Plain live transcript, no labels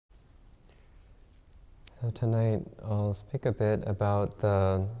So tonight I'll speak a bit about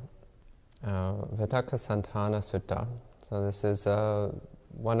the Vitakkasaṇṭhāna Sutta. So this is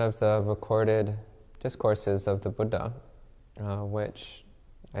one of the recorded discourses of the Buddha, which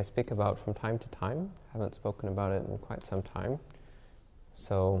I speak about from time to time. I haven't spoken about it in quite some time.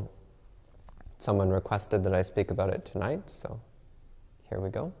 So someone requested that I speak about it tonight, so here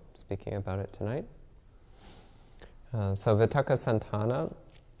we go, speaking about it tonight. So Vitakkasaṇṭhāna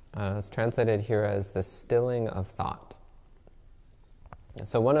is translated here as the stilling of thought.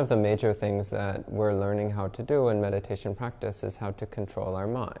 So one of the major things that we're learning how to do in meditation practice is how to control our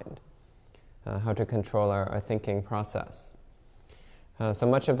mind, how to control our thinking process. So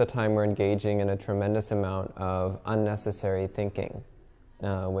much of the time we're engaging in a tremendous amount of unnecessary thinking,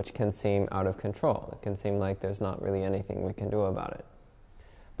 which can seem out of control. It can seem like there's not really anything we can do about it.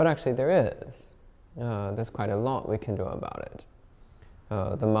 But actually there is. There's quite a lot we can do about it.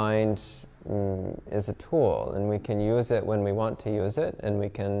 The mind is a tool, and we can use it when we want to use it, and we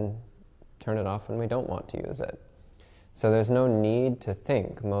can turn it off when we don't want to use it. So there's no need to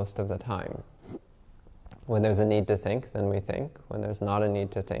think most of the time. When there's a need to think, then we think. When there's not a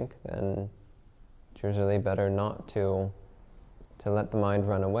need to think, then it's usually better not to let the mind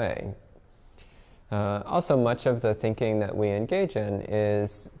run away. Also, much of the thinking that we engage in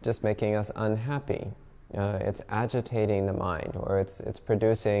is just making us unhappy. It's agitating the mind, or it's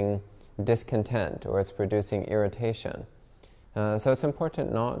producing discontent, or it's producing irritation. So it's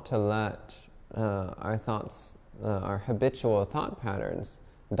important not to let our thoughts, our habitual thought patterns,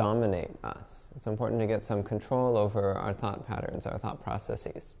 dominate us. It's important to get some control over our thought patterns, our thought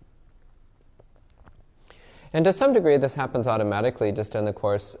processes. And to some degree, this happens automatically just in the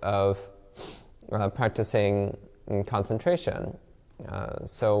course of practicing concentration.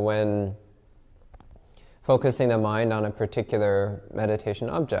 So when focusing the mind on a particular meditation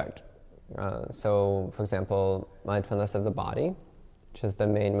object, so for example, mindfulness of the body, which is the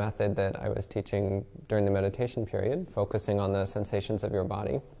main method that I was teaching during the meditation period, focusing on the sensations of your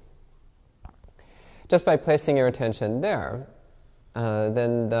body. Just by placing your attention there,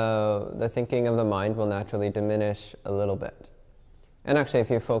 then the thinking of the mind will naturally diminish a little bit. And actually, if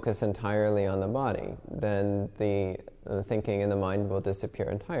you focus entirely on the body, then the thinking in the mind will disappear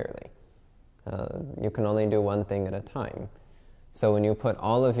entirely. You can only do one thing at a time. So when you put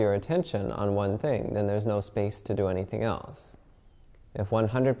all of your attention on one thing, then there's no space to do anything else. If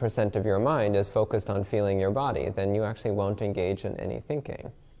 100% of your mind is focused on feeling your body, then you actually won't engage in any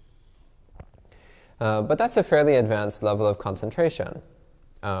thinking. But that's a fairly advanced level of concentration.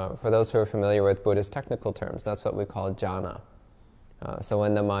 For those who are familiar with Buddhist technical terms, that's what we call jhana. So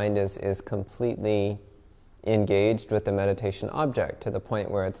when the mind is completely engaged with the meditation object to the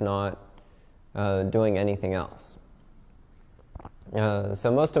point where it's not doing anything else.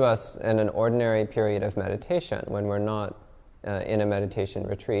 So most of us in an ordinary period of meditation, when we're not in a meditation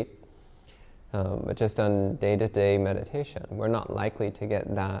retreat, but just on day-to-day meditation, we're not likely to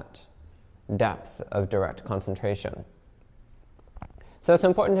get that depth of direct concentration. So it's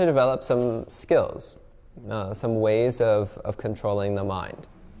important to develop some skills, some ways of controlling the mind.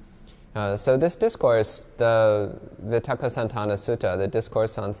 So this discourse, the Vitakkasaṇṭhāna Sutta, the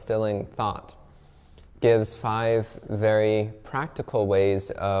discourse on stilling thought, gives 5 very practical ways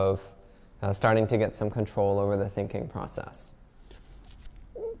of starting to get some control over the thinking process.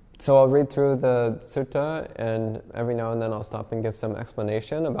 So I'll read through the sutta, and every now and then I'll stop and give some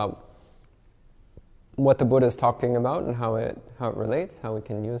explanation about what the Buddha is talking about and how it relates, how we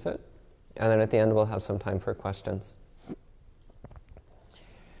can use it. And then at the end we'll have some time for questions.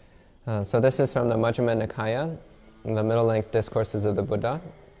 So this is from the Majjhima Nikāya, the middle-length discourses of the Buddha,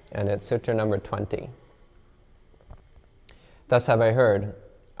 and it's Sutra number 20. Thus have I heard,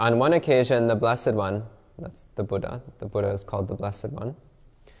 on one occasion the Blessed One, that's the Buddha is called the Blessed One.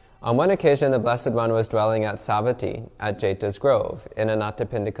 On one occasion the Blessed One was dwelling at Savatthi, at Jeta's Grove, in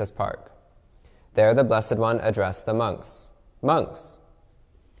Anathapindika's park. There the Blessed One addressed the monks. Monks!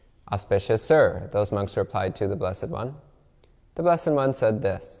 Auspicious sir, those monks replied to the Blessed One. The Blessed One said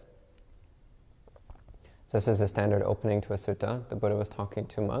this. So this is a standard opening to a sutta. The Buddha was talking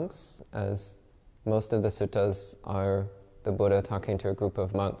to monks, as most of the suttas are the Buddha talking to a group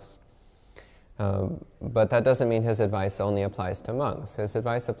of monks. But that doesn't mean his advice only applies to monks. His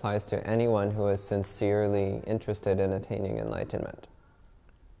advice applies to anyone who is sincerely interested in attaining enlightenment.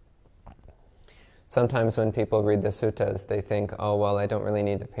 Sometimes when people read the suttas, they think, oh, well, I don't really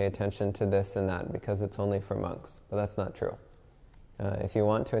need to pay attention to this and that because it's only for monks. But that's not true. If you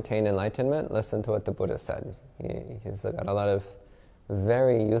want to attain enlightenment, listen to what the Buddha said. He's got a lot of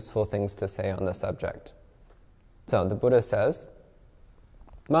very useful things to say on the subject. So the Buddha says,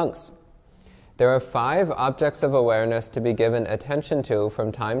 monks, there are 5 objects of awareness to be given attention to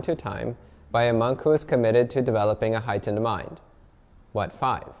from time to time by a monk who is committed to developing a heightened mind. What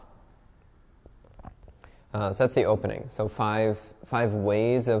 5? So that's the opening. So five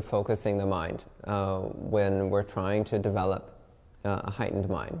ways of focusing the mind when we're trying to develop a heightened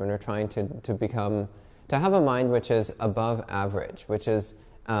mind, when we're trying to have a mind which is above average, which is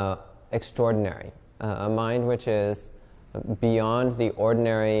extraordinary, a mind which is beyond the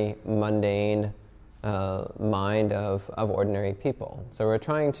ordinary, mundane mind of ordinary people. So we're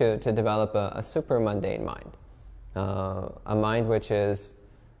trying to develop a super mundane mind, a mind which is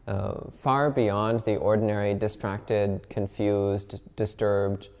far beyond the ordinary, distracted, confused,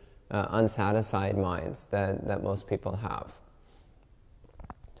 disturbed, unsatisfied minds that most people have.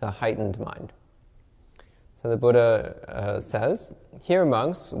 It's a heightened mind. So the Buddha says, "Here,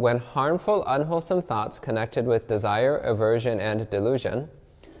 monks, when harmful, unwholesome thoughts connected with desire, aversion, and delusion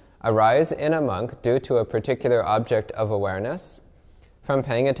arise in a monk due to a particular object of awareness, from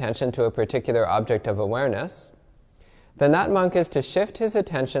paying attention to a particular object of awareness, then that monk is to shift his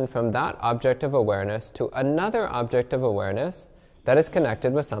attention from that object of awareness to another object of awareness that is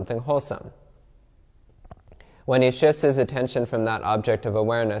connected with something wholesome. When he shifts his attention from that object of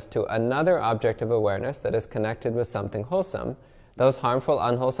awareness to another object of awareness that is connected with something wholesome, those harmful,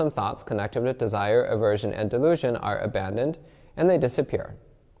 unwholesome thoughts connected with desire, aversion, and delusion are abandoned, and they disappear.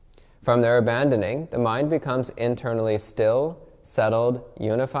 From their abandoning, the mind becomes internally still, settled,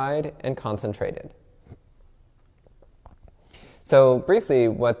 unified, and concentrated." So briefly,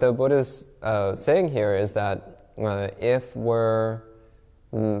 what the Buddha is saying here is that if we're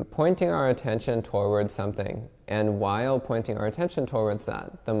pointing our attention towards something, and while pointing our attention towards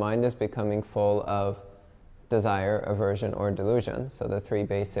that, the mind is becoming full of desire, aversion, or delusion, so the 3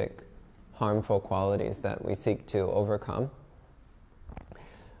 basic harmful qualities that we seek to overcome,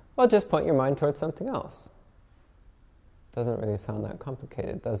 well, just point your mind towards something else. Doesn't really sound that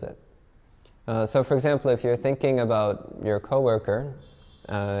complicated, does it? So for example, if you're thinking about your coworker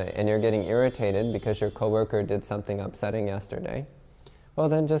and you're getting irritated because your coworker did something upsetting yesterday, well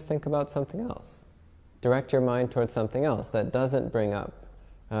then just think about something else. Direct your mind towards something else that doesn't bring up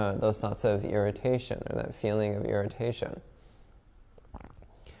those thoughts of irritation or that feeling of irritation.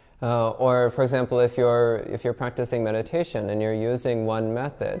 Or for example, if you're practicing meditation and you're using one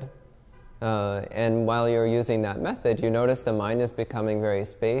method, and while you're using that method, you notice the mind is becoming very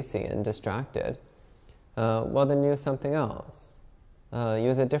spacey and distracted, well then use something else.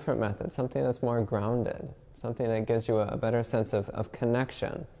 Use a different method, something that's more grounded, something that gives you a better sense of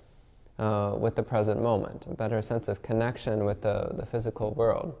connection with the present moment, a better sense of connection with the physical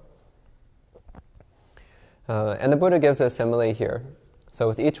world. And the Buddha gives a simile here. So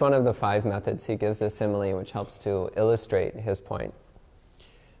with each one of the 5 methods, he gives a simile which helps to illustrate his point.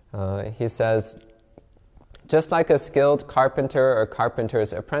 He says, "Just like a skilled carpenter or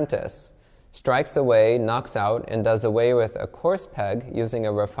carpenter's apprentice strikes away, knocks out, and does away with a coarse peg using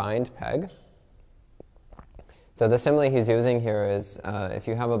a refined peg." So the simile he's using here is if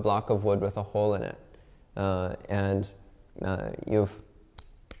you have a block of wood with a hole in it, and you've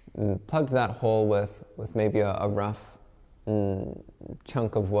plugged that hole with maybe a rough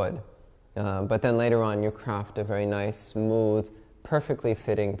chunk of wood, but then later on you craft a very nice, smooth, perfectly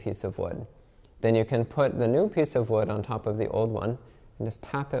fitting piece of wood. Then you can put the new piece of wood on top of the old one and just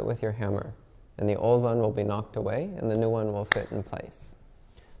tap it with your hammer, and the old one will be knocked away and the new one will fit in place.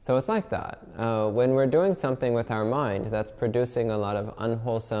 So it's like that. When we're doing something with our mind that's producing a lot of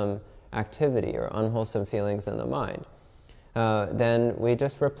unwholesome activity or unwholesome feelings in the mind, then we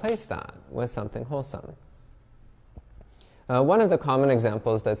just replace that with something wholesome. One of the common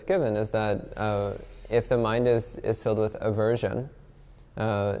examples that's given is that if the mind is filled with aversion,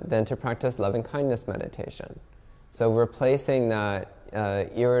 then to practice loving-kindness meditation. So replacing that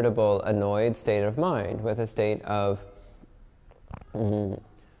irritable, annoyed state of mind with a state of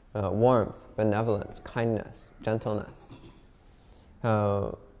warmth, benevolence, kindness, gentleness.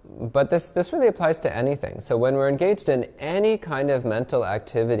 But this really applies to anything. So when we're engaged in any kind of mental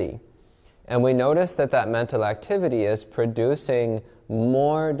activity, and we notice that mental activity is producing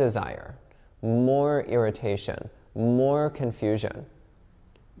more desire, more irritation, more confusion,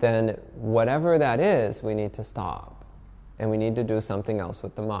 then whatever that is, we need to stop, and we need to do something else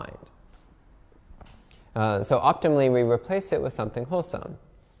with the mind. So optimally, we replace it with something wholesome.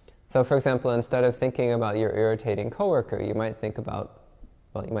 So for example, instead of thinking about your irritating coworker, you might think about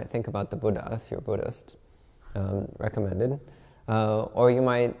the Buddha, if you're Buddhist, recommended. Or you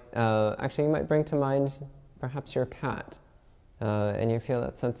might bring to mind perhaps your cat, and you feel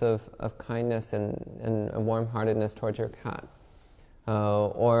that sense of kindness and warm-heartedness towards your cat.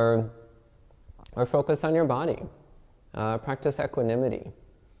 Or Or focus on your body. Practice equanimity.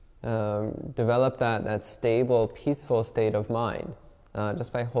 Develop that stable, peaceful state of mind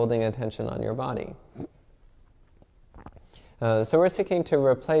just by holding attention on your body. So we're seeking to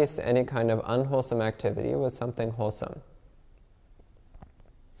replace any kind of unwholesome activity with something wholesome.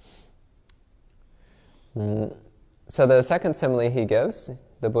 So the second simile he gives,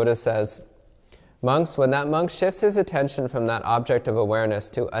 the Buddha says, monks, when that monk shifts his attention from that object of awareness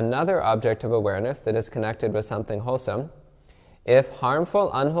to another object of awareness that is connected with something wholesome, if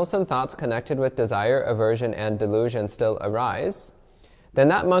harmful, unwholesome thoughts connected with desire, aversion, and delusion still arise, then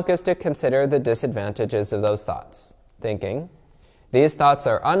that monk is to consider the disadvantages of those thoughts, thinking, these thoughts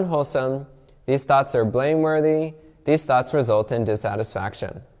are unwholesome, these thoughts are blameworthy, these thoughts result in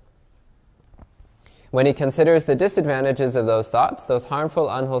dissatisfaction. When he considers the disadvantages of those thoughts, those harmful,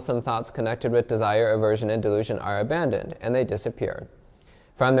 unwholesome thoughts connected with desire, aversion, and delusion are abandoned, and they disappear.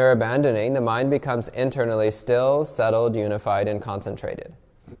 From their abandoning, the mind becomes internally still, settled, unified, and concentrated.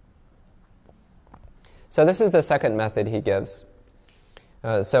 So this is the second method he gives.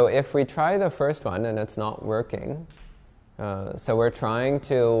 So if we try the first one and it's not working, so we're trying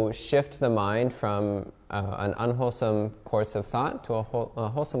to shift the mind from an unwholesome course of thought to a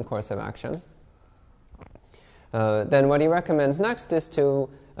wholesome course of action, then what he recommends next is to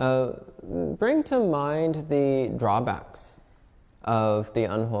bring to mind the drawbacks of the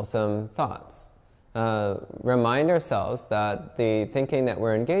unwholesome thoughts. Remind ourselves that the thinking that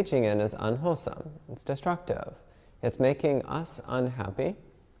we're engaging in is unwholesome. It's destructive. It's making us unhappy,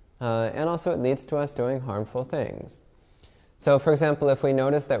 and also it leads to us doing harmful things. So, for example, if we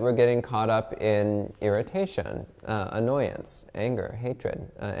notice that we're getting caught up in irritation, annoyance, anger,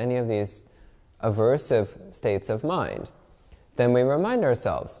 hatred, any of these aversive states of mind, then we remind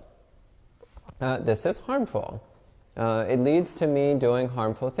ourselves, this is harmful. It leads to me doing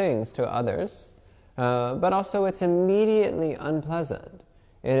harmful things to others, but also it's immediately unpleasant.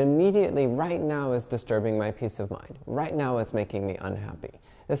 It immediately, right now, is disturbing my peace of mind. Right now, it's making me unhappy.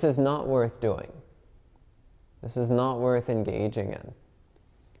 This is not worth doing. This is not worth engaging in.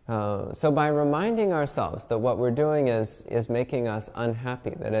 So by reminding ourselves that what we're doing is making us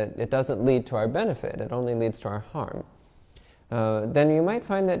unhappy, that it doesn't lead to our benefit, it only leads to our harm, then you might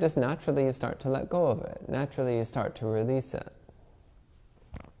find that just naturally you start to let go of it. Naturally you start to release it.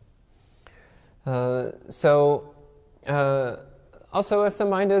 Also if the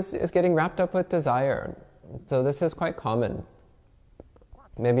mind is getting wrapped up with desire, so this is quite common.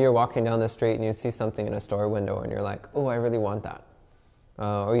 Maybe you're walking down the street and you see something in a store window and you're like, oh, I really want that.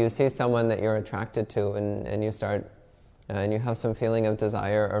 Or you see someone that you're attracted to and you start, and you have some feeling of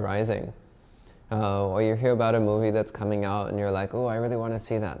desire arising. Or you hear about a movie that's coming out and you're like, oh, I really want to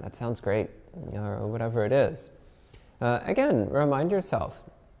see that. That sounds great. Or whatever it is. Again, remind yourself,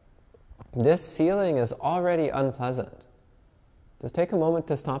 this feeling is already unpleasant. Just take a moment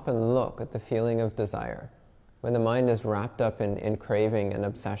to stop and look at the feeling of desire. When the mind is wrapped up in craving and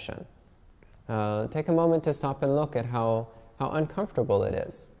obsession. Take a moment to stop and look at how uncomfortable it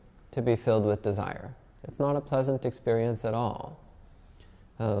is to be filled with desire. It's not a pleasant experience at all.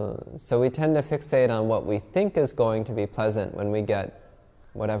 So we tend to fixate on what we think is going to be pleasant when we get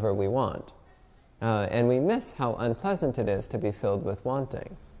whatever we want. And we miss how unpleasant it is to be filled with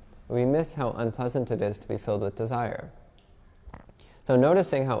wanting. We miss how unpleasant it is to be filled with desire. So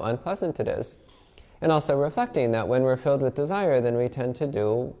noticing how unpleasant it is, and also reflecting that when we're filled with desire, then we tend to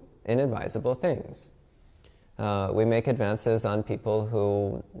do inadvisable things. We make advances on people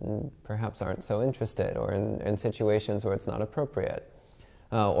who perhaps aren't so interested, or in situations where it's not appropriate.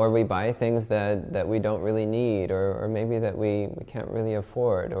 Or we buy things that we don't really need, or maybe that we can't really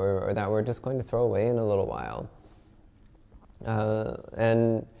afford, or that we're just going to throw away in a little while.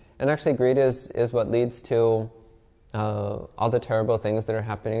 And actually greed is what leads to all the terrible things that are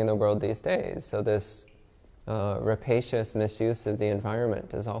happening in the world these days. So this rapacious misuse of the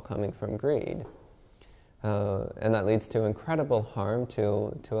environment is all coming from greed. And that leads to incredible harm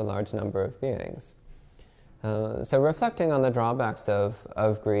to a large number of beings. So reflecting on the drawbacks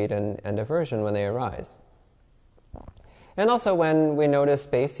of greed and aversion when they arise. And also when we notice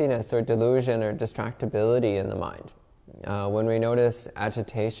spaciness or delusion or distractibility in the mind. When we notice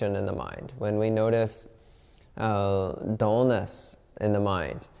agitation in the mind. When we notice dullness in the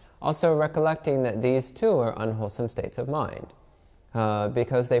mind. Also recollecting that these too are unwholesome states of mind.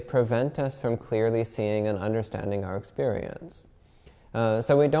 Because they prevent us from clearly seeing and understanding our experience.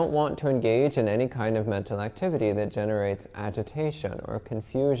 So we don't want to engage in any kind of mental activity that generates agitation or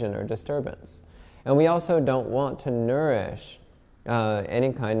confusion or disturbance. And we also don't want to nourish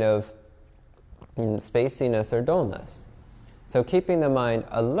any kind of spaciness or dullness. So keeping the mind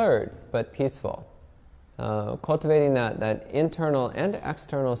alert but peaceful, cultivating that internal and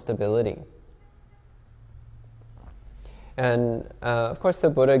external stability. And of course the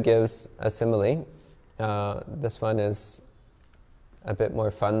Buddha gives a simile. This one is a bit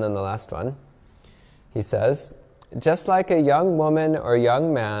more fun than the last one. He says, just like a young woman or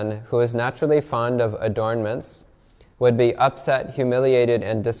young man who is naturally fond of adornments would be upset, humiliated,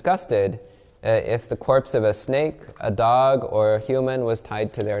 and disgusted if the corpse of a snake, a dog, or a human was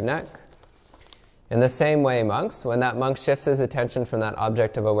tied to their neck. In the same way, monks, when that monk shifts his attention from that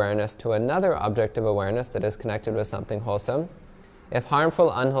object of awareness to another object of awareness that is connected with something wholesome, if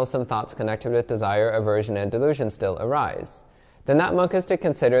harmful, unwholesome thoughts connected with desire, aversion, and delusion still arise, then that monk is to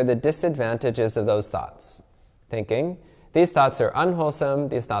consider the disadvantages of those thoughts, thinking, these thoughts are unwholesome,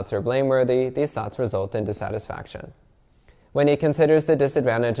 these thoughts are blameworthy, these thoughts result in dissatisfaction. When he considers the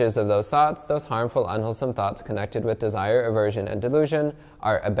disadvantages of those thoughts, those harmful, unwholesome thoughts connected with desire, aversion, and delusion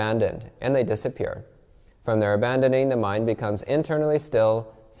are abandoned, and they disappear. From their abandoning, the mind becomes internally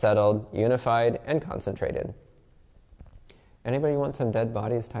still, settled, unified, and concentrated. Anybody want some dead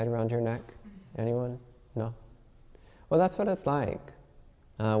bodies tied around your neck? Anyone? No? Well, that's what it's like.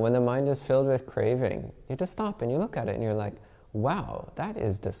 When the mind is filled with craving, you just stop and you look at it and you're like, wow, that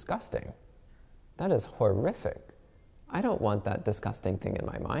is disgusting. That is horrific. I don't want that disgusting thing in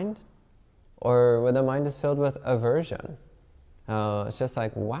my mind. Or when the mind is filled with aversion, it's just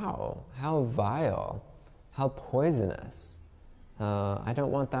like, wow, how vile, how poisonous. I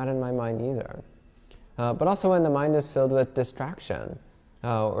don't want that in my mind either. But also when the mind is filled with distraction,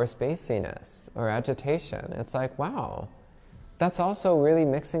 or spaciness, or agitation, it's like, wow, that's also really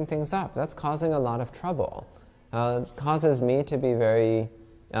mixing things up. That's causing a lot of trouble. It causes me to be very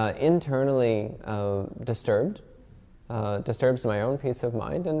internally disturbed. Disturbs my own peace of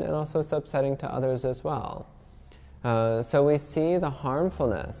mind, and also it's upsetting to others as well. So we see the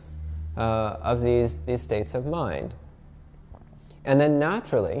harmfulness of these states of mind. And then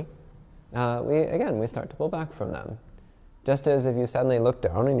naturally, we start to pull back from them. Just as if you suddenly look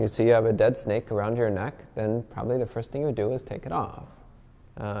down and you see you have a dead snake around your neck, then probably the first thing you would do is take it off.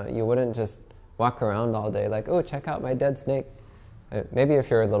 You wouldn't just walk around all day like, oh, check out my dead snake. Maybe if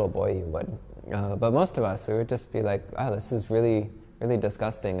you're a little boy you would. But most of us, we would just be like, oh, this is really, really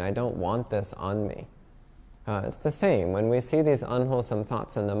disgusting. I don't want this on me. It's the same. When we see these unwholesome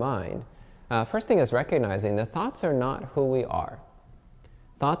thoughts in the mind, first thing is recognizing the thoughts are not who we are.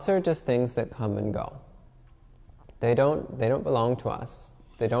 Thoughts are just things that come and go. They don't belong to us.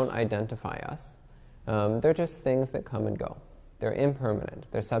 They don't identify us. They're just things that come and go. They're impermanent.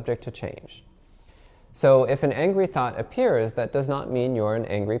 They're subject to change. So if an angry thought appears, that does not mean you're an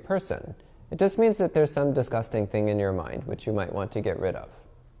angry person. It just means that there's some disgusting thing in your mind which you might want to get rid of.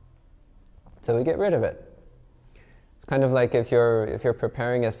 So we get rid of it. It's kind of like if you're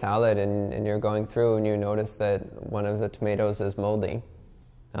preparing a salad and you're going through and you notice that one of the tomatoes is moldy,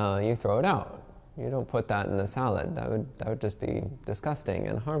 you throw it out. You don't put that in the salad. That would just be disgusting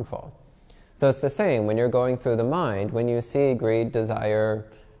and harmful. So it's the same when you're going through the mind. When you see greed, desire,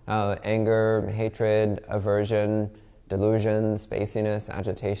 anger, hatred, aversion, delusion, spaciness,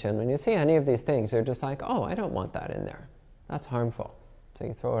 agitation, when you see any of these things, you're just like, oh, I don't want that in there. That's harmful. So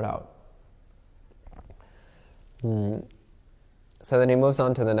you throw it out. So then he moves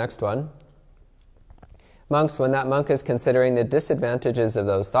on to the next one. Monks, when that monk is considering the disadvantages of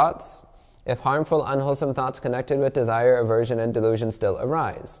those thoughts, if harmful, unwholesome thoughts connected with desire, aversion, and delusion still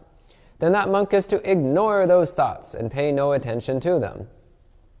arise, then that monk is to ignore those thoughts and pay no attention to them.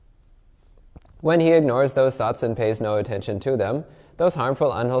 When he ignores those thoughts and pays no attention to them, those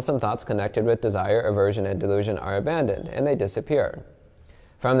harmful, unwholesome thoughts connected with desire, aversion, and delusion are abandoned, and they disappear.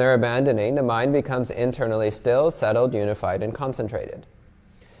 From their abandoning, the mind becomes internally still, settled, unified, and concentrated.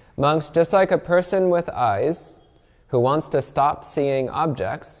 Monks, just like a person with eyes who wants to stop seeing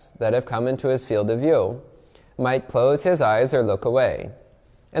objects that have come into his field of view, might close his eyes or look away.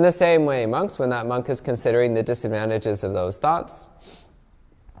 In the same way, monks, when that monk is considering the disadvantages of those thoughts,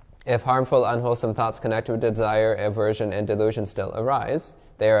 if harmful, unwholesome thoughts connected with desire, aversion, and delusion still arise,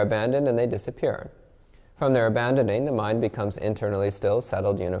 they are abandoned and they disappear. From their abandoning, the mind becomes internally still,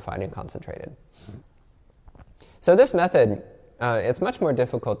 settled, unified, and concentrated. So this method, it's much more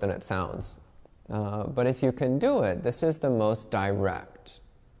difficult than it sounds. But if you can do it, this is the most direct.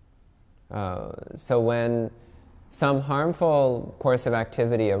 So when some harmful course of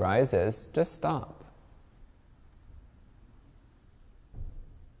activity arises, just stop.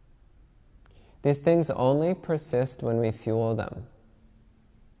 These things only persist when we fuel them.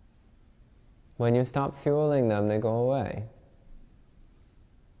 When you stop fueling them, they go away.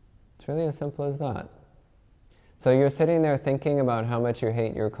 It's really as simple as that. So you're sitting there thinking about how much you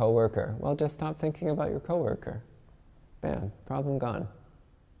hate your coworker. Well, just stop thinking about your coworker. Bam, problem gone.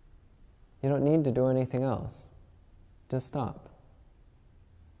 You don't need to do anything else. Just stop.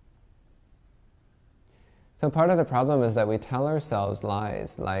 So part of the problem is that we tell ourselves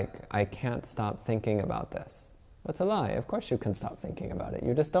lies like, I can't stop thinking about this. That's a lie. Of course you can stop thinking about it.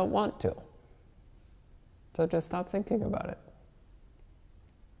 You just don't want to. So just stop thinking about it.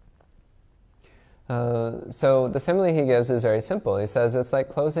 So the simile he gives is very simple. He says it's like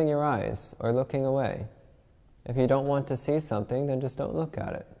closing your eyes or looking away. If you don't want to see something, then just don't look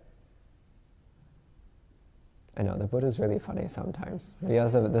at it. I know, the Buddha's really funny sometimes. He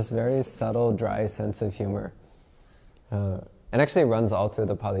has this very subtle, dry sense of humor. And actually runs all through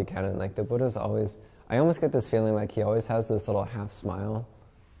the Pali Canon. Like the Buddha's always, I almost get this feeling like he always has this little half smile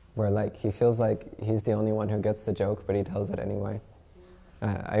where like he feels like he's the only one who gets the joke, but he tells it anyway.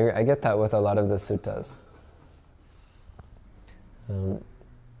 I get that with a lot of the suttas. But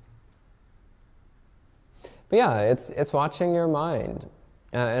yeah, it's watching your mind.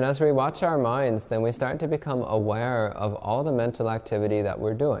 And as we watch our minds, then we start to become aware of all the mental activity that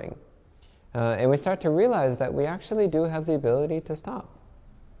we're doing. And we start to realize that we actually do have the ability to stop.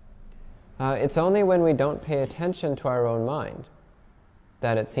 It's only when we don't pay attention to our own mind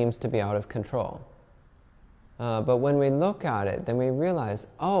that it seems to be out of control. But when we look at it, then we realize,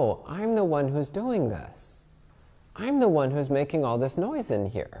 oh, I'm the one who's doing this. I'm the one who's making all this noise in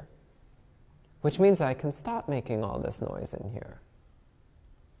here. Which means I can stop making all this noise in here.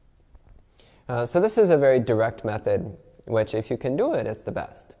 So this is a very direct method, which if you can do it, it's the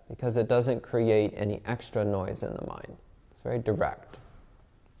best, because it doesn't create any extra noise in the mind. It's very direct.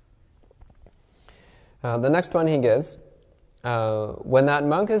 The next one he gives, when that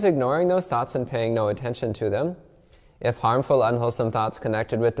monk is ignoring those thoughts and paying no attention to them, if harmful, unwholesome thoughts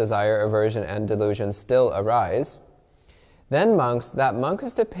connected with desire, aversion, and delusion still arise, then that monk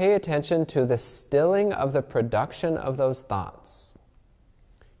is to pay attention to the stilling of the production of those thoughts.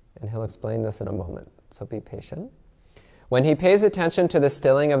 And he'll explain this in a moment, so be patient. When he pays attention to the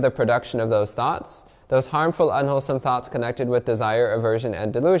stilling of the production of those thoughts, those harmful, unwholesome thoughts connected with desire, aversion,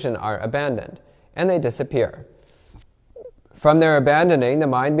 and delusion are abandoned, and they disappear. From their abandoning, the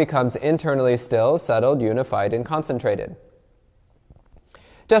mind becomes internally still, settled, unified, and concentrated.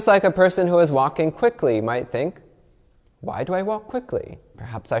 Just like a person who is walking quickly might think, why do I walk quickly?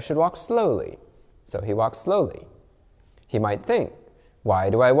 Perhaps I should walk slowly. So he walks slowly. He might think,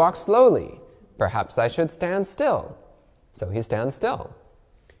 why do I walk slowly? Perhaps I should stand still. So he stands still.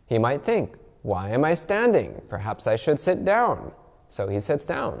 He might think, why am I standing? Perhaps I should sit down. So he sits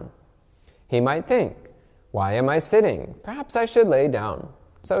down. He might think, why am I sitting? Perhaps I should lay down.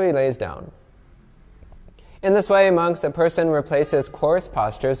 So he lays down. In this way, monks, a person replaces coarse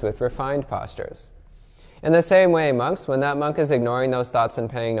postures with refined postures. In the same way, monks, when that monk is ignoring those thoughts and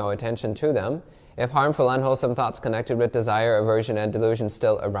paying no attention to them, if harmful, unwholesome thoughts connected with desire, aversion, and delusion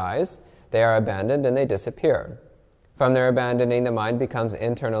still arise, they are abandoned and they disappear. From their abandoning, the mind becomes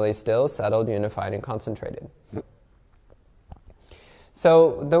internally still, settled, unified, and concentrated.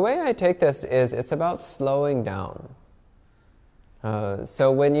 So the way I take this is it's about slowing down.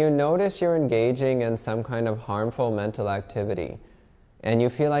 So when you notice you're engaging in some kind of harmful mental activity, and you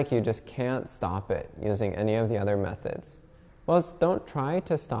feel like you just can't stop it using any of the other methods, well, don't try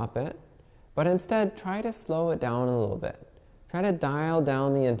to stop it, but instead try to slow it down a little bit. Try to dial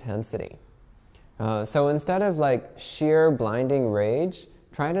down the intensity. So instead of like sheer blinding rage,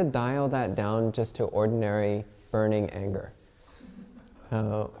 try to dial that down just to ordinary burning anger.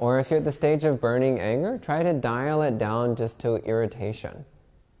 Or if you're at the stage of burning anger, try to dial it down just to irritation.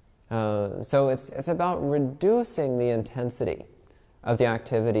 So it's about reducing the intensity of the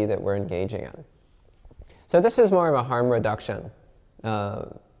activity that we're engaging in. So this is more of a harm reduction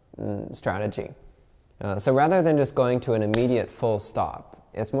strategy. So rather than just going to an immediate full stop,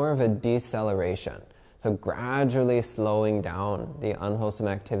 it's more of a deceleration. So gradually slowing down the unwholesome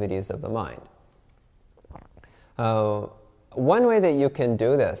activities of the mind. One way that you can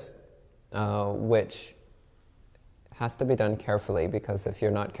do this, which has to be done carefully, because if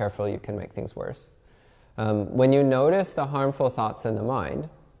you're not careful, you can make things worse. When you notice the harmful thoughts in the mind,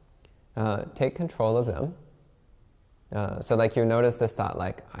 take control of them. So like you notice this thought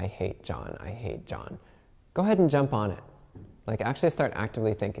like, I hate John, I hate John. Go ahead and jump on it. Like actually start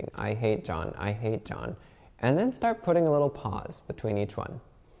actively thinking, I hate John, I hate John. And then start putting a little pause between each one.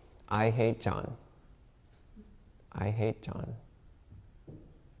 I hate John. I hate John.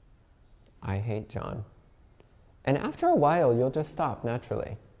 I hate John. And after a while, you'll just stop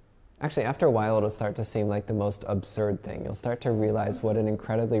naturally. Actually, after a while, it'll start to seem like the most absurd thing. You'll start to realize what an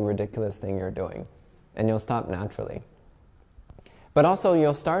incredibly ridiculous thing you're doing. and you'll stop naturally. But also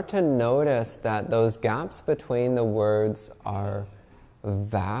you'll start to notice that those gaps between the words are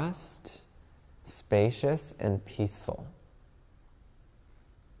vast, spacious, and peaceful.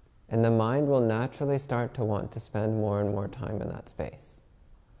 And the mind will naturally start to want to spend more and more time in that space.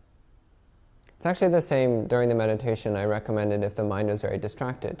 It's actually the same during the meditation. I recommended, if the mind is very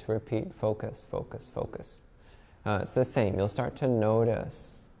distracted, to repeat focus, focus, focus. It's the same. You'll start to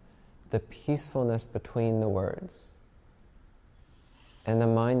notice the peacefulness between the words. And the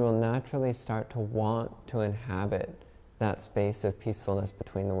mind will naturally start to want to inhabit that space of peacefulness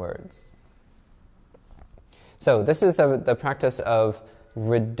between the words. So this is the practice of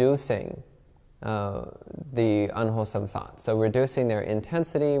reducing the unwholesome thoughts. So reducing their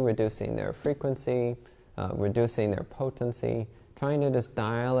intensity, reducing their frequency, reducing their potency, trying to just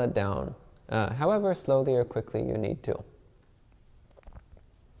dial it down, however slowly or quickly you need to.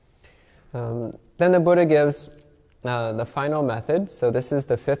 Then the Buddha gives the final method. So this is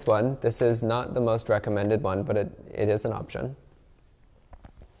the fifth one. This is not the most recommended one, but it is an option.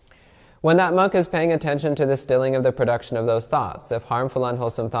 When that monk is paying attention to the stilling of the production of those thoughts, if harmful,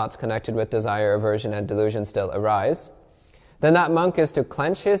 unwholesome thoughts connected with desire, aversion, and delusion still arise, then that monk is to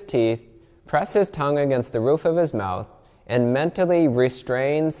clench his teeth, press his tongue against the roof of his mouth, and mentally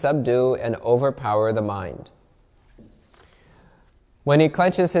restrain, subdue, and overpower the mind. When he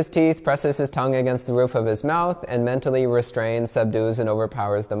clenches his teeth, presses his tongue against the roof of his mouth, and mentally restrains, subdues, and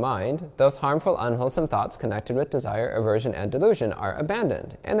overpowers the mind, those harmful, unwholesome thoughts connected with desire, aversion, and delusion are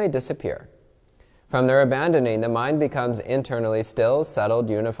abandoned, and they disappear. From their abandoning, the mind becomes internally still,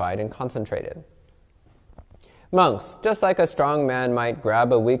 settled, unified, and concentrated. Monks, just like a strong man might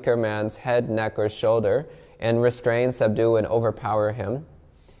grab a weaker man's head, neck, or shoulder and restrain, subdue, and overpower him,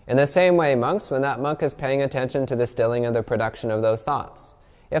 in the same way, monks, when that monk is paying attention to the stilling of the production of those thoughts,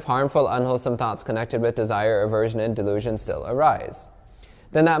 if harmful, unwholesome thoughts connected with desire, aversion, and delusion still arise,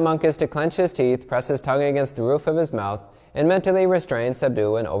 then that monk is to clench his teeth, press his tongue against the roof of his mouth, and mentally restrain,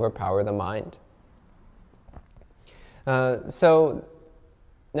 subdue, and overpower the mind. So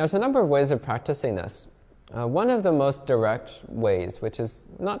there's a number of ways of practicing this. One of the most direct ways, which is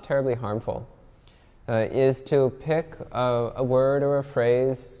not terribly harmful, is to pick a word or a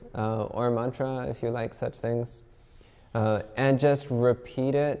phrase or a mantra, if you like such things, and just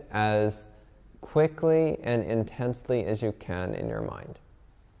repeat it as quickly and intensely as you can in your mind.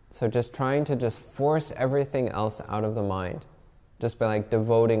 So just trying to just force everything else out of the mind, just by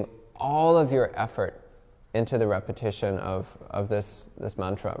devoting all of your effort into the repetition of this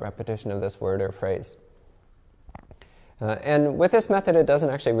mantra, repetition of this word or phrase. And with this method, it doesn't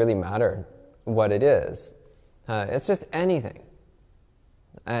actually really matter what it is. It's just anything.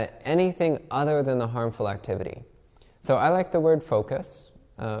 Anything other than the harmful activity. So I like the word focus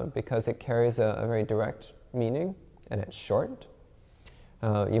because it carries a very direct meaning and it's short.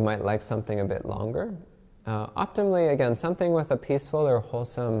 You might like something a bit longer. Optimally, again, something with a peaceful or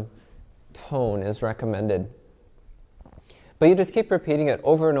wholesome tone is recommended. But you just keep repeating it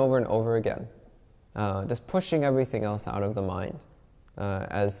over and over and over again. Just pushing everything else out of the mind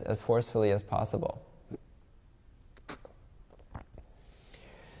as forcefully as possible.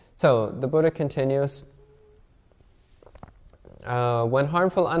 So the Buddha continues, when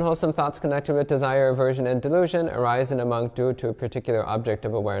harmful, unwholesome thoughts connected with desire, aversion, and delusion arise in a monk due to a particular object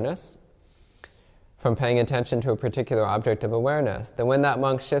of awareness, from paying attention to a particular object of awareness, then when that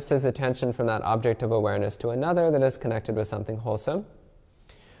monk shifts his attention from that object of awareness to another that is connected with something wholesome,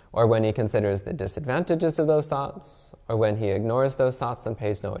 or when he considers the disadvantages of those thoughts, or when he ignores those thoughts and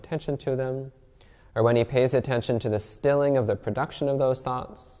pays no attention to them, or when he pays attention to the stilling of the production of those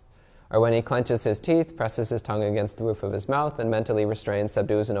thoughts, or when he clenches his teeth, presses his tongue against the roof of his mouth, and mentally restrains,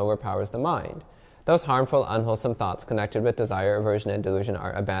 subdues, and overpowers the mind, those harmful, unwholesome thoughts connected with desire, aversion, and delusion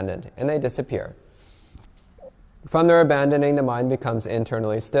are abandoned, and they disappear. From their abandoning, the mind becomes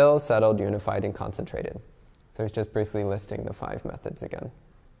internally still, settled, unified, and concentrated. So he's just briefly listing the 5 methods again.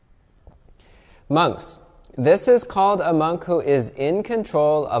 Monks, this is called a monk who is in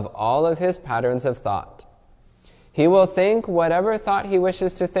control of all of his patterns of thought. He will think whatever thought he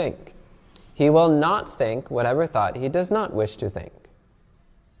wishes to think. He will not think whatever thought he does not wish to think.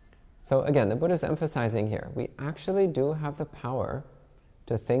 So again, the Buddha is emphasizing here, we actually do have the power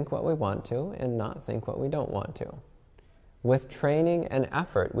to think what we want to and not think what we don't want to. With training and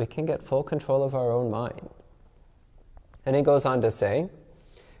effort, we can get full control of our own mind. And he goes on to say,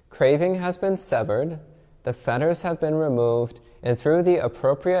 craving has been severed, the fetters have been removed, and through the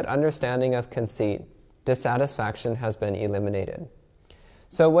appropriate understanding of conceit, dissatisfaction has been eliminated.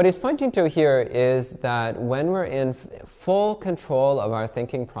 So what he's pointing to here is that when we're in full control of our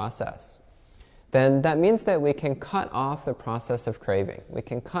thinking process, then that means that we can cut off the process of craving. We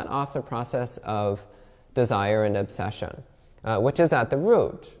can cut off the process of desire and obsession, which is at the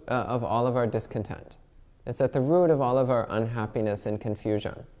root of all of our discontent. It's at the root of all of our unhappiness and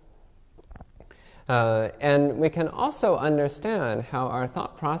confusion. And we can also understand how our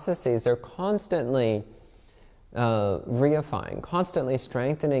thought processes are constantly reifying, constantly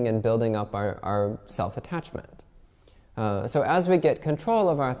strengthening and building up our self-attachment. So as we get control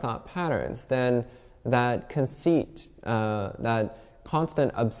of our thought patterns, then that conceit, that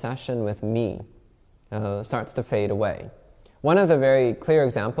constant obsession with me starts to fade away. One of the very clear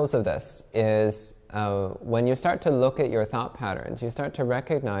examples of this is when you start to look at your thought patterns, you start to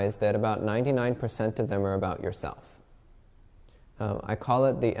recognize that about 99% of them are about yourself. I call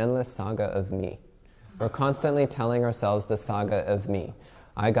it the endless saga of me. We're constantly telling ourselves the saga of me.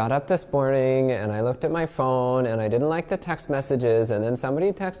 I got up this morning and I looked at my phone and I didn't like the text messages, and then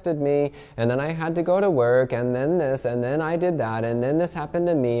somebody texted me, and then I had to go to work, and then this, and then I did that, and then this happened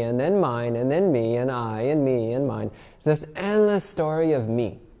to me, and then mine, and then me, and I, and me, and mine. This endless story of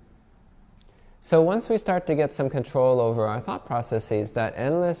me. So once we start to get some control over our thought processes, that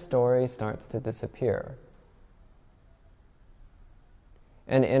endless story starts to disappear.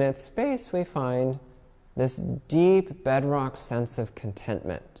 And in its space we find this deep bedrock sense of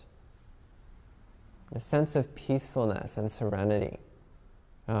contentment, the sense of peacefulness and serenity,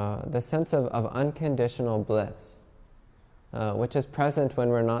 the sense of unconditional bliss, which is present when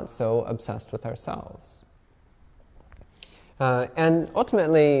we're not so obsessed with ourselves. And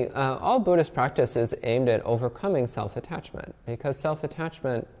ultimately, all Buddhist practice is aimed at overcoming self-attachment, because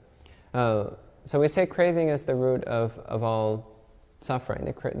self-attachment, so we say craving is the root of all suffering,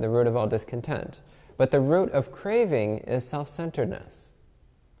 the root of all discontent. But the root of craving is self-centeredness.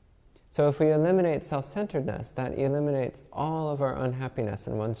 So if we eliminate self-centeredness, that eliminates all of our unhappiness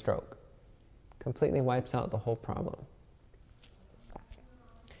in one stroke. Completely wipes out the whole problem.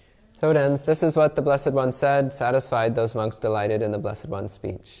 So it ends. This is what the Blessed One said. Satisfied, those monks delighted in the Blessed One's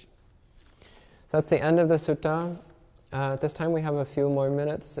speech. So that's the end of the sutta. At this time we have a few more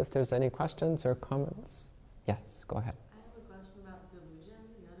minutes if there's any questions or comments. Yes, go ahead.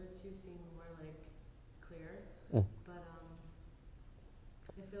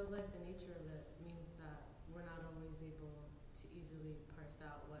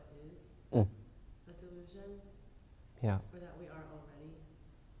 Yeah. Or that we are already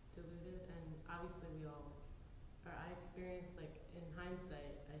deluded, and obviously we all, or I experienced, like, in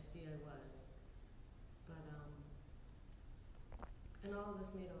hindsight, I see I was, but, and all of this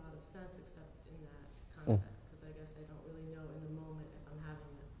made a lot of sense except in that context, because I guess I don't really know in the moment if I'm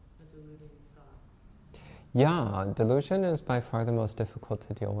having a deluding thought. Yeah, delusion is by far the most difficult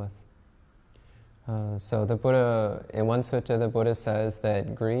to deal with. So the Buddha, in one sutta, the Buddha says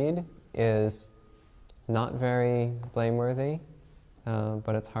that greed is not very blameworthy,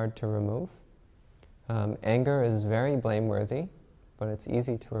 but it's hard to remove. Anger is very blameworthy, but it's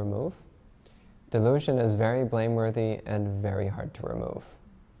easy to remove. Delusion is very blameworthy and very hard to remove.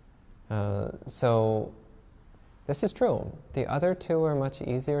 So this is true. The other two are much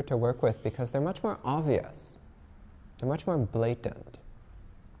easier to work with because they're much more obvious. They're much more blatant.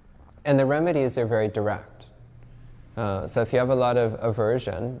 And the remedies are very direct. So if you have a lot of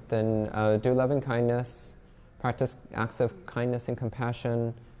aversion, then do loving kindness, practice acts of kindness and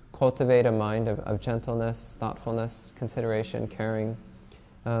compassion, cultivate a mind of gentleness, thoughtfulness, consideration, caring.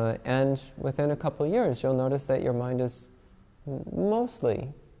 And within a couple of years, you'll notice that your mind is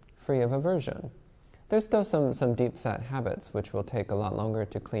mostly free of aversion. There's still some deep-set habits which will take a lot longer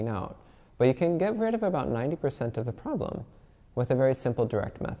to clean out. But you can get rid of about 90% of the problem with a very simple,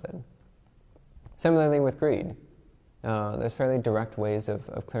 direct method. Similarly with greed. There's fairly direct ways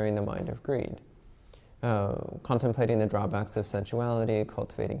of clearing the mind of greed. Contemplating the drawbacks of sensuality,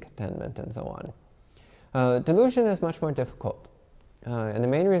 cultivating contentment, and so on. Delusion is much more difficult. And the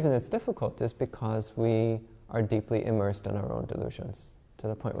main reason it's difficult is because we are deeply immersed in our own delusions to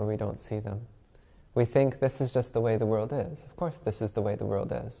the point where we don't see them. We think this is just the way the world is. Of course this is the way the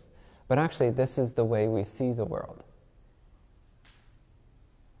world is. But actually this is the way we see the world.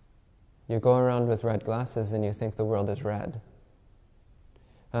 You go around with red glasses and you think the world is red.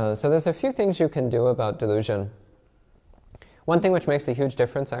 So there's a few things you can do about delusion. One thing which makes a huge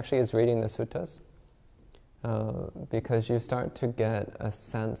difference actually is reading the suttas. Because you start to get a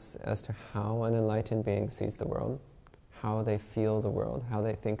sense as to how an enlightened being sees the world, how they feel the world, how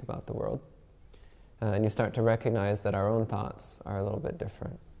they think about the world. And you start to recognize that our own thoughts are a little bit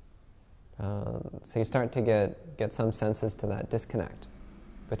different. So you start to get some senses to that disconnect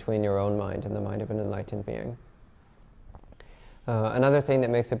between your own mind and the mind of an enlightened being. Another thing that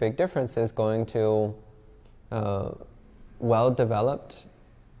makes a big difference is going to well-developed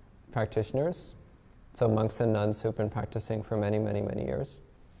practitioners, so monks and nuns who've been practicing for many, many, many years,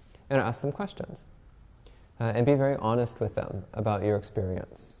 and ask them questions. And be very honest with them about your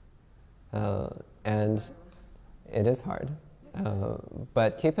experience. And it is hard.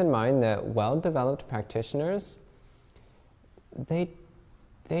 But keep in mind that well-developed practitioners,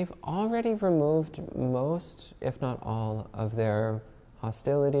 they've already removed most, if not all, of their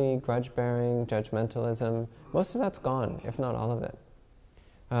hostility, grudge-bearing, judgmentalism. Most of that's gone, if not all of it.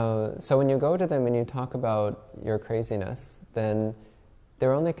 So when you go to them and you talk about your craziness, then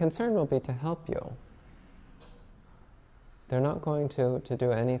their only concern will be to help you. They're not going to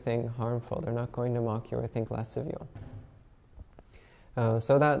do anything harmful. They're not going to mock you or think less of you.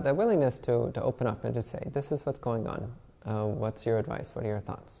 So that willingness to open up and to say, this is what's going on. What's your advice? What are your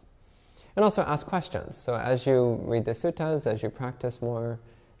thoughts? And also ask questions. So as you read the suttas, as you practice more,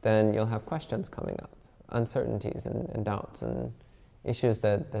 then you'll have questions coming up, uncertainties and doubts and issues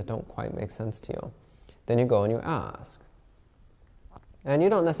that don't quite make sense to you. Then you go and you ask. And you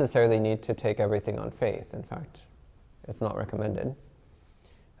don't necessarily need to take everything on faith. In fact, it's not recommended,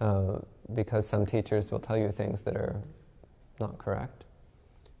 because some teachers will tell you things that are not correct.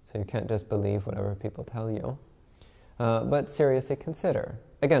 So you can't just believe whatever people tell you. But seriously consider.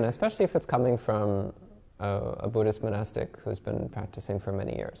 Again, especially if it's coming from a Buddhist monastic who's been practicing for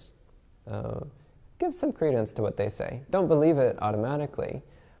many years. Give some credence to what they say. Don't believe it automatically,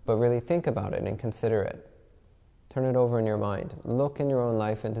 but really think about it and consider it. Turn it over in your mind. Look in your own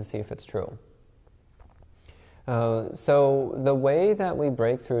life and to see if it's true. So the way that we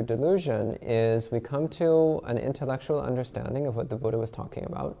break through delusion is we come to an intellectual understanding of what the Buddha was talking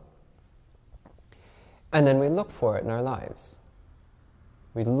about, and then we look for it in our lives.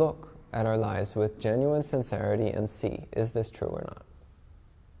 We look at our lives with genuine sincerity and see, is this true or not?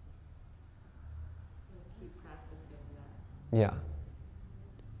 Keep practicing that. Yeah.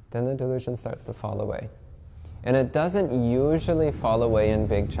 Then the delusion starts to fall away. And it doesn't usually fall away in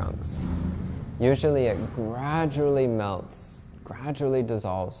big chunks. Usually it gradually melts, gradually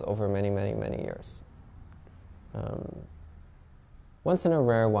dissolves over many, many, many years. Once in a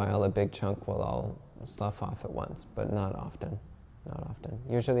rare while, a big chunk will all slough off at once, but not often. Not often.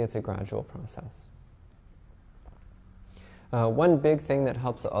 Usually it's a gradual process. One big thing that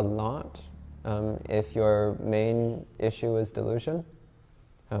helps a lot, if your main issue is delusion,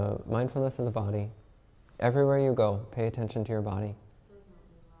 mindfulness of the body. Everywhere you go, pay attention to your body. Does help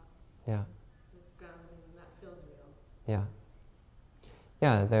me a lot. Yeah. With grounding, that feels real. Yeah.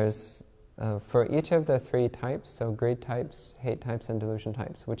 Yeah, there's, for each of the three types, so greed types, hate types, and delusion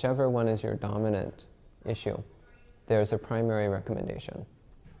types, whichever one is your dominant issue, there's a primary recommendation.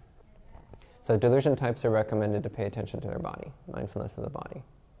 So delusion types are recommended to pay attention to their body, mindfulness of the body.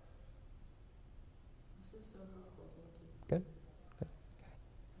 This is so helpful, thank you. Good? Good.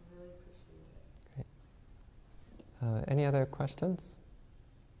 I really appreciate it. Great. Any other questions?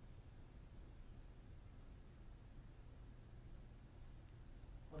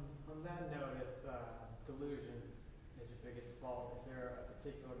 On that note, if delusion is your biggest fault, is there a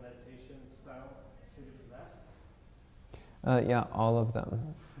particular meditation style suited for that? Yeah, all of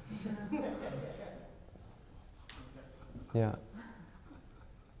them. Yeah.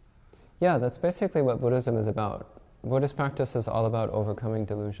 Yeah, that's basically what Buddhism is about. Buddhist practice is all about overcoming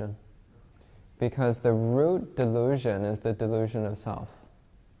delusion. Because the root delusion is the delusion of self.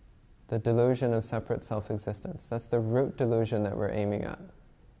 The delusion of separate self-existence. That's the root delusion that we're aiming at.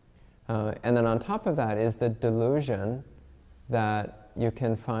 And then on top of that is the delusion that you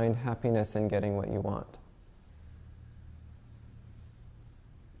can find happiness in getting what you want.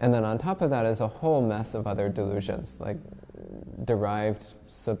 And then on top of that is a whole mess of other delusions, like derived,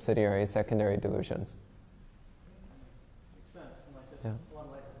 subsidiary, secondary delusions. Makes sense. Like this, Yeah. one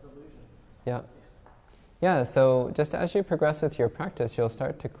life is delusion. Yeah. Yeah, so just as you progress with your practice, you'll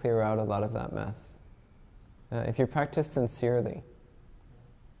start to clear out a lot of that mess. If you practice sincerely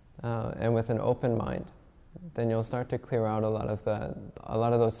and with an open mind, then you'll start to clear out a lot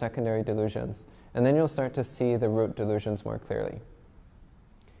of those secondary delusions, and then you'll start to see the root delusions more clearly.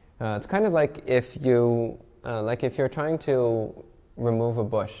 It's kind of like if you're trying to remove a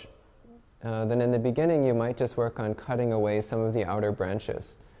bush, then in the beginning you might just work on cutting away some of the outer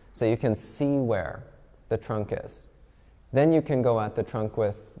branches so you can see where the trunk is. Then you can go at the trunk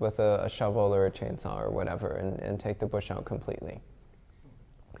with a shovel or a chainsaw or whatever and take the bush out completely.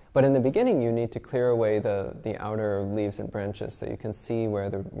 But in the beginning you need to clear away the outer leaves and branches so you can see where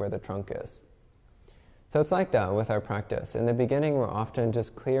the trunk is. So it's like that with our practice. In the beginning, we're often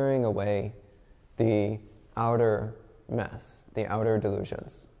just clearing away the outer mess, the outer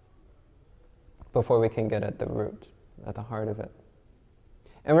delusions, before we can get at the root, at the heart of it.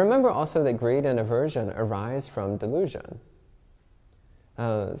 And remember also that greed and aversion arise from delusion.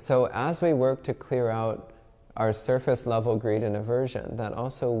 So as we work to clear out our surface level greed and aversion, that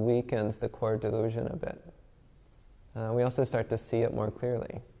also weakens the core delusion a bit. We also start to see it more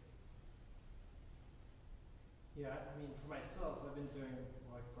clearly. Yeah, I mean, for myself, I've been doing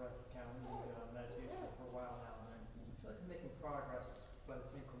like breath counting meditation for a while now, and I feel like I'm making progress, but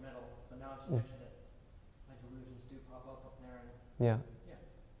it's incremental. But now that you mention it, my delusions do pop up there. And yeah.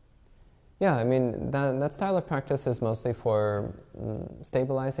 Yeah, I mean, that style of practice is mostly for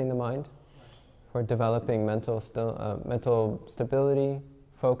stabilizing the mind, for developing mental stability,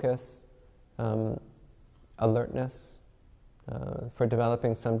 focus, alertness, for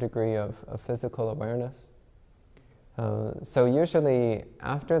developing some degree of physical awareness. So usually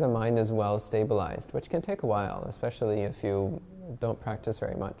after the mind is well stabilized, which can take a while, especially if you don't practice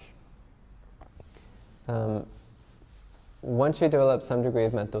very much. Once you develop some degree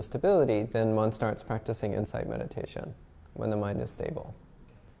of mental stability, then one starts practicing insight meditation when the mind is stable.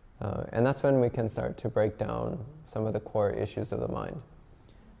 And that's when we can start to break down some of the core issues of the mind.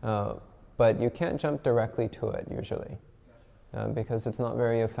 But you can't jump directly to it usually, because it's not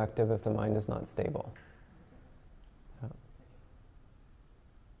very effective if the mind is not stable.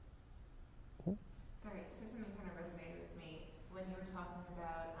 Sorry, so something kind of resonated with me when you were talking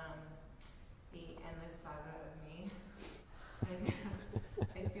about the endless saga of me. And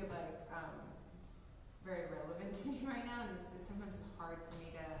I feel like it's very relevant to me right now, and it's sometimes hard for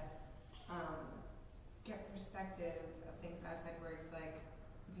me to get perspective of things outside where it's like,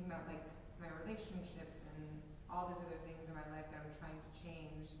 I'm thinking about like my relationships and all these other things in my life that I'm trying to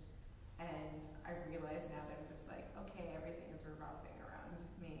change, and I realize now that I'm just like, okay, everything is revolving around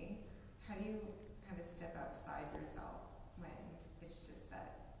me. How do you kind of step outside yourself when it's just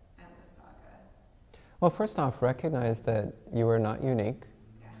that endless saga? Well, first off, recognize that you are not unique.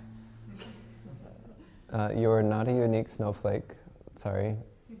 You are not a unique snowflake, sorry.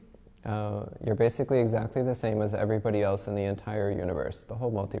 You're basically exactly the same as everybody else in the entire universe, the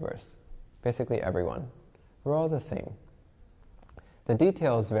whole multiverse. Basically everyone. We're all the same. The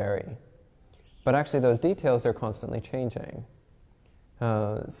details vary, but actually those details are constantly changing.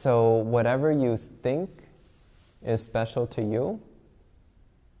 So whatever you think is special to you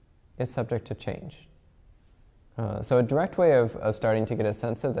is subject to change. So a direct way of starting to get a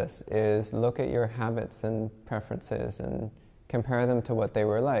sense of this is look at your habits and preferences and compare them to what they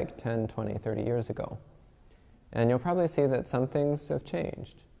were like 10, 20, 30 years ago. And you'll probably see that some things have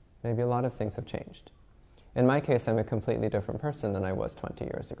changed. Maybe a lot of things have changed. In my case, I'm a completely different person than I was 20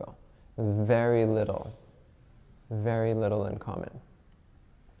 years ago. There's very little in common.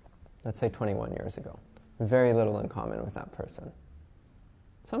 Let's say 21 years ago. Very little in common with that person.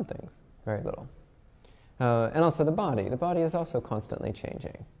 Some things, very little. And also the body. The body is also constantly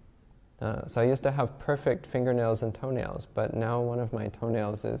changing. So I used to have perfect fingernails and toenails, but now one of my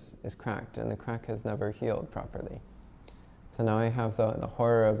toenails is cracked, and the crack has never healed properly. So now I have the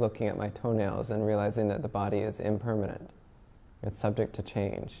horror of looking at my toenails and realizing that the body is impermanent. It's subject to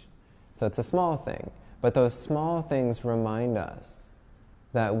change. So it's a small thing, but those small things remind us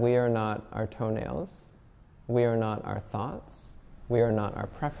that we are not our toenails, we are not our thoughts, we are not our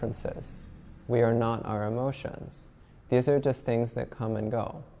preferences, we are not our emotions. These are just things that come and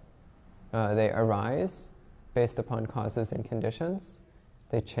go. They arise based upon causes and conditions,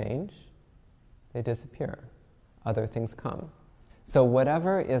 they change, they disappear. Other things come. So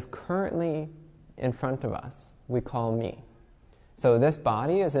whatever is currently in front of us, we call me. So this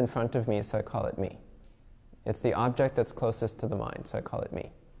body is in front of me, so I call it me. It's the object that's closest to the mind, so I call it me.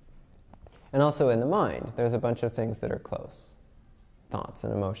 And also in the mind, there's a bunch of things that are close. Thoughts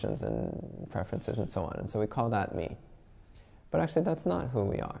and emotions and preferences and so on. And so we call that me. But actually that's not who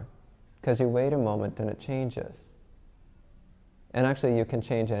we are. Because you wait a moment and it changes. And actually you can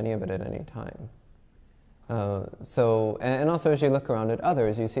change any of it at any time. And also as you look around at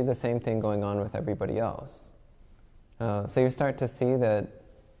others, you see the same thing going on with everybody else. So you start to see that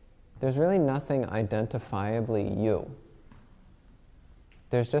there's really nothing identifiably you.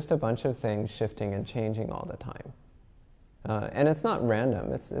 There's just a bunch of things shifting and changing all the time. And it's not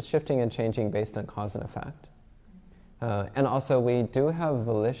random, it's shifting and changing based on cause and effect. And also we do have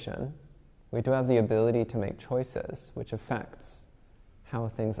volition, we do have the ability to make choices, which affects how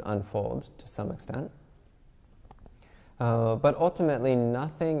things unfold to some extent. But ultimately,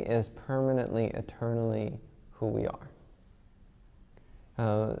 nothing is permanently, eternally who we are.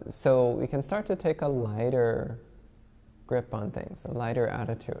 So we can start to take a lighter grip on things, a lighter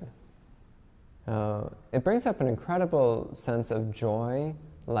attitude. It brings up an incredible sense of joy,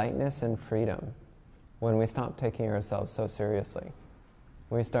 lightness, and freedom when we stop taking ourselves so seriously.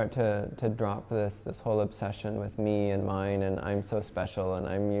 We start to drop this whole obsession with me and mine, and I'm so special, and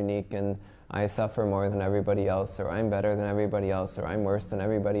I'm unique, and I suffer more than everybody else, or I'm better than everybody else, or I'm worse than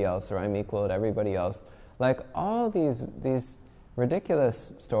everybody else, or I'm equal to everybody else. Like all these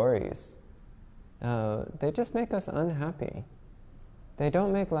ridiculous stories, they just make us unhappy. They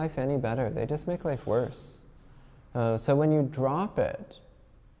don't make life any better. They just make life worse. So when you drop it,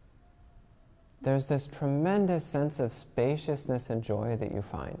 there's this tremendous sense of spaciousness and joy that you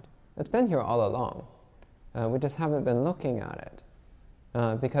find. It's been here all along. We just haven't been looking at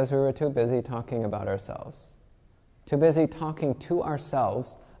it because we were too busy talking about ourselves. Too busy talking to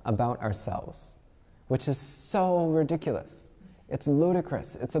ourselves about ourselves, which is so ridiculous. It's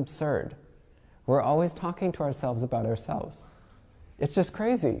ludicrous. It's absurd. We're always talking to ourselves about ourselves. It's just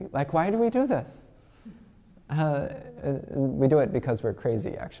crazy. Like, why do we do this? We do it because we're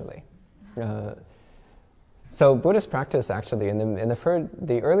crazy, actually. So Buddhist practice, actually, in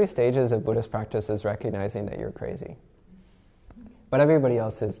the early stages of Buddhist practice is recognizing that you're crazy. But everybody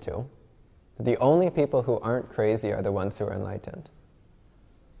else is too. The only people who aren't crazy are the ones who are enlightened.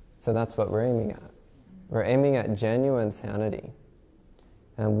 So that's what we're aiming at. We're aiming at genuine sanity.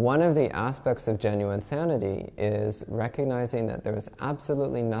 And one of the aspects of genuine sanity is recognizing that there is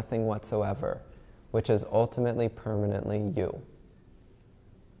absolutely nothing whatsoever which is ultimately permanently you.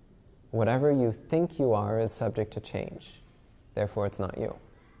 Whatever you think you are is subject to change. Therefore, it's not you.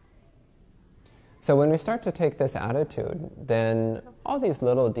 So when we start to take this attitude, then all these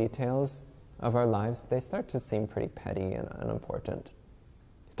little details of our lives, they start to seem pretty petty and unimportant.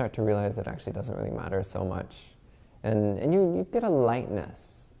 You start to realize it actually doesn't really matter so much. And you get a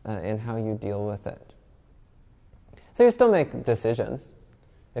lightness in how you deal with it. So you still make decisions.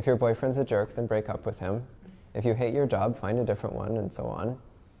 If your boyfriend's a jerk, then break up with him. If you hate your job, find a different one, and so on.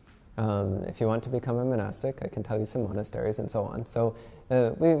 If you want to become a monastic, I can tell you some monasteries, and so on. So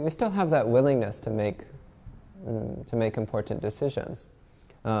we still have that willingness to make important decisions.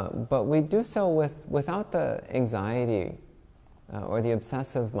 But we do so without the anxiety or the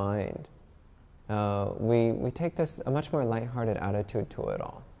obsessive mind. We take a much more lighthearted attitude to it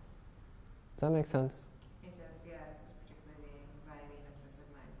all. Does that make sense? It does, yeah. It's particularly the anxiety and obsessive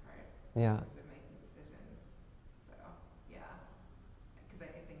mind part. Yeah. Of making decisions. So, yeah. Because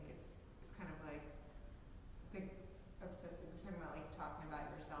I think it's kind of like the obsessive, we're talking about like talking about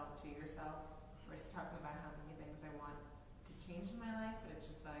yourself to yourself, versus talking about how many things I want to change in my life, but it's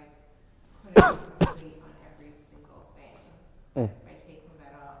just like putting a weight on every single thing. By taking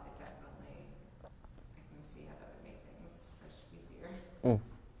that off, it definitely, I can see how that would make things much easier in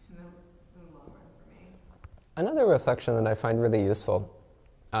the long run for me. Another reflection that I find really useful,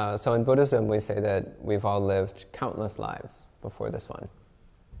 so in Buddhism we say that we've all lived countless lives before this one,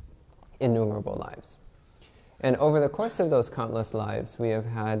 innumerable lives. And over the course of those countless lives, we have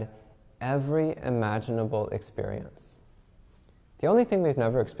had every imaginable experience. The only thing we've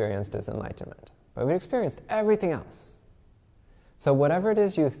never experienced is enlightenment, but we've experienced everything else. So whatever it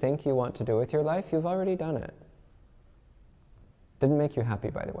is you think you want to do with your life, you've already done it. Didn't make you happy,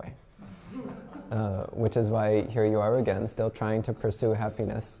 by the way. Which is why here you are again, still trying to pursue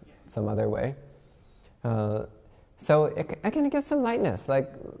happiness some other way. So it can give some lightness.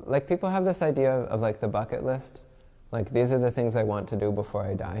 Like people have this idea of like the bucket list. Like, these are the things I want to do before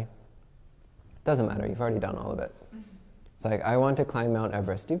I die. Doesn't matter, you've already done all of it. It's like, I want to climb Mount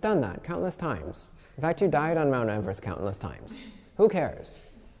Everest. You've done that countless times. In fact, you died on Mount Everest countless times. Who cares?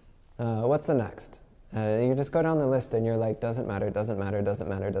 What's the next? You just go down the list and you're like, doesn't matter, doesn't matter, doesn't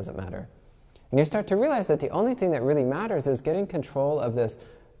matter, doesn't matter. And you start to realize that the only thing that really matters is getting control of this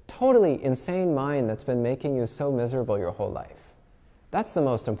totally insane mind that's been making you so miserable your whole life. That's the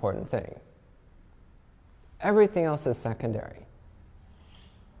most important thing. Everything else is secondary.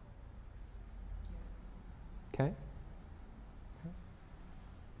 Okay?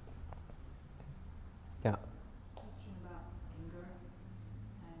 Yeah. Question about anger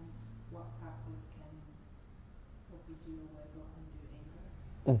and what practice can help you deal with or undo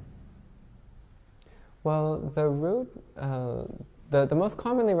anger? Well, the root, the most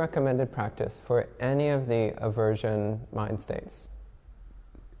commonly recommended practice for any of the aversion mind states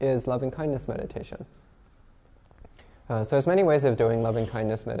is loving-kindness meditation. So there's many ways of doing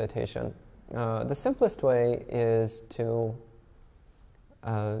loving-kindness meditation. The simplest way is to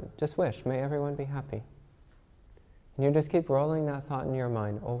just wish, may everyone be happy. And you just keep rolling that thought in your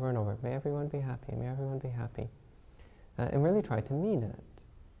mind over and over. May everyone be happy, may everyone be happy. And really try to mean it.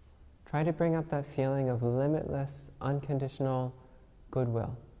 Try to bring up that feeling of limitless, unconditional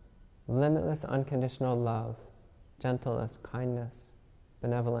goodwill, limitless unconditional love, gentleness, kindness,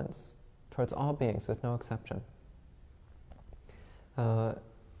 benevolence towards all beings with no exception.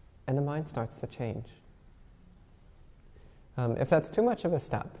 And the mind starts to change. If that's too much of a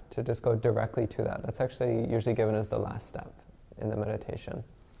step to just go directly to that, that's actually usually given as the last step in the meditation.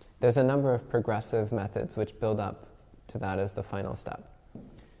 There's a number of progressive methods which build up to that as the final step.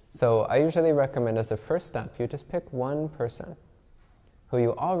 So I usually recommend as a first step, you just pick one person who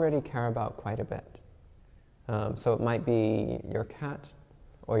you already care about quite a bit. So it might be your cat,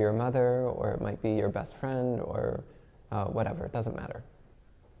 or your mother, or it might be your best friend, or whatever, it doesn't matter.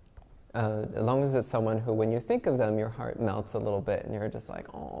 As long as it's someone who, when you think of them, your heart melts a little bit and you're just like,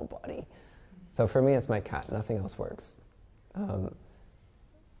 oh, buddy. So for me, it's my cat. Nothing else works.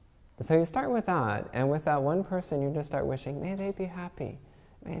 So you start with that, and with that one person, you just start wishing, may they be happy.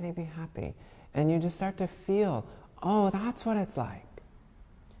 May they be happy. And you just start to feel, oh, that's what it's like.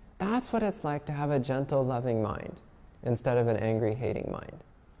 That's what it's like to have a gentle, loving mind instead of an angry, hating mind.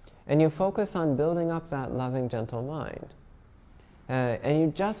 And you focus on building up that loving, gentle mind. And you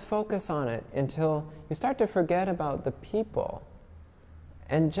just focus on it until you start to forget about the people.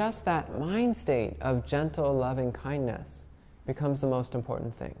 And just that mind state of gentle, loving kindness becomes the most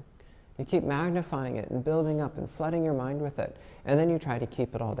important thing. You keep magnifying it and building up and flooding your mind with it. And then you try to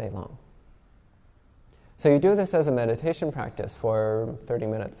keep it all day long. So you do this as a meditation practice for 30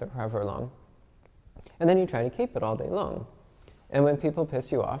 minutes or however long. And then you try to keep it all day long. And when people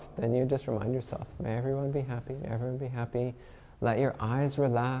piss you off, then you just remind yourself, may everyone be happy, may everyone be happy. Let your eyes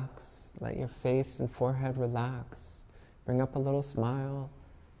relax, let your face and forehead relax. Bring up a little smile.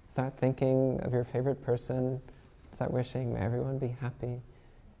 Start thinking of your favorite person. Start wishing, may everyone be happy.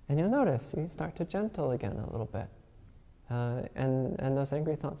 And you'll notice you start to gentle again a little bit. And those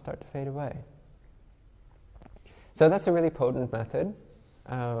angry thoughts start to fade away. So that's a really potent method.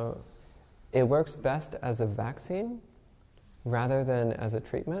 It works best as a vaccine rather than as a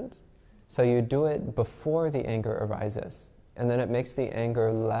treatment. So you do it before the anger arises. And then it makes the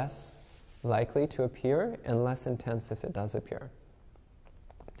anger less likely to appear and less intense if it does appear.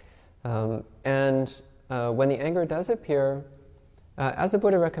 When the anger does appear, as the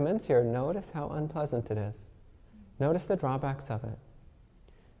Buddha recommends here, notice how unpleasant it is. Notice the drawbacks of it.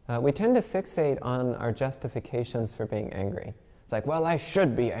 We tend to fixate on our justifications for being angry. It's like, well, I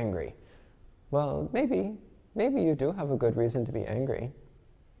should be angry. Well, maybe you do have a good reason to be angry.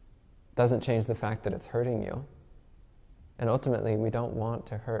 Doesn't change the fact that it's hurting you. And ultimately, we don't want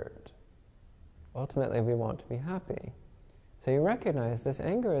to hurt. Ultimately, we want to be happy. So you recognize this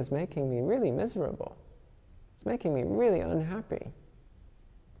anger is making me really miserable. It's making me really unhappy.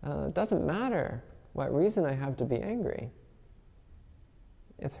 It doesn't matter what reason I have to be angry.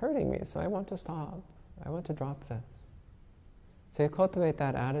 It's hurting me, so I want to stop. I want to drop this. So you cultivate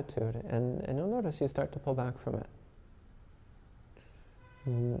that attitude, and you'll notice you start to pull back from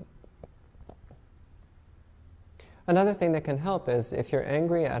it. Another thing that can help is if you're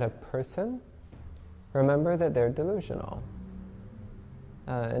angry at a person, remember that they're delusional.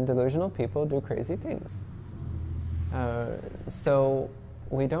 And delusional people do crazy things. So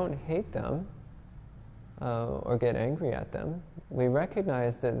we don't hate them or get angry at them. We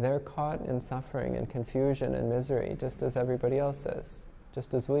recognize that they're caught in suffering and confusion and misery just as everybody else is,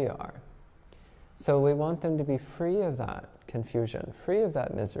 just as we are. So we want them to be free of that confusion, free of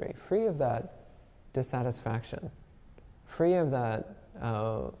that misery, free of that dissatisfaction, free of that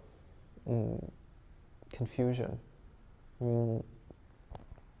confusion.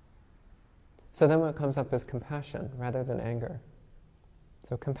 So then what comes up is compassion rather than anger.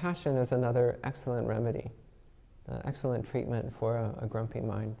 So compassion is another excellent remedy, excellent treatment for a grumpy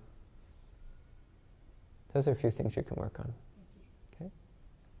mind. Those are a few things you can work on. Okay?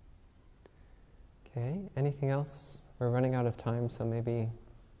 Okay, anything else? We're running out of time, so maybe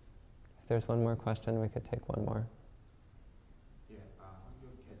if there's one more question, we could take one more. Yeah, how do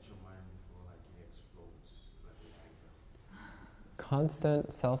you catch your mind before it explodes, like with anger?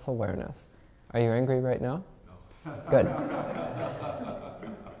 Constant self-awareness. Are you angry right now? No. Good.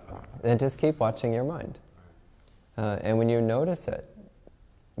 Then just keep watching your mind. And when you notice it,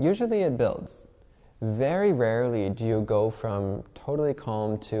 usually it builds. Very rarely do you go from totally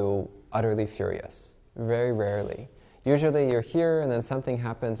calm to utterly furious. Very rarely. Usually you're here and then something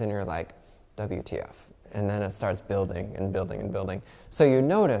happens and you're like, WTF. And then it starts building and building and building. So you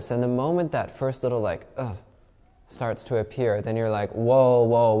notice, and the moment that first little starts to appear, then you're like,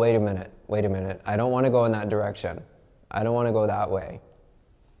 whoa, wait a minute. I don't want to go in that direction. I don't want to go that way.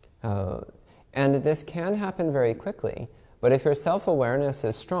 And this can happen very quickly, but if your self-awareness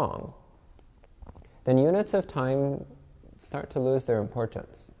is strong, then units of time start to lose their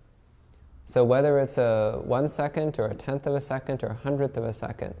importance. So whether it's a 1 second or a 1/10 of a second or a 100th of a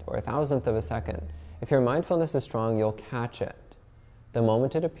second or a 1,000th of a second, if your mindfulness is strong, you'll catch it the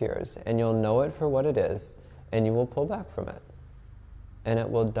moment it appears, and you'll know it for what it is, and you will pull back from it. And it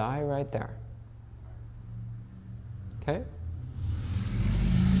will die right there. Okay?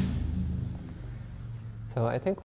 So I think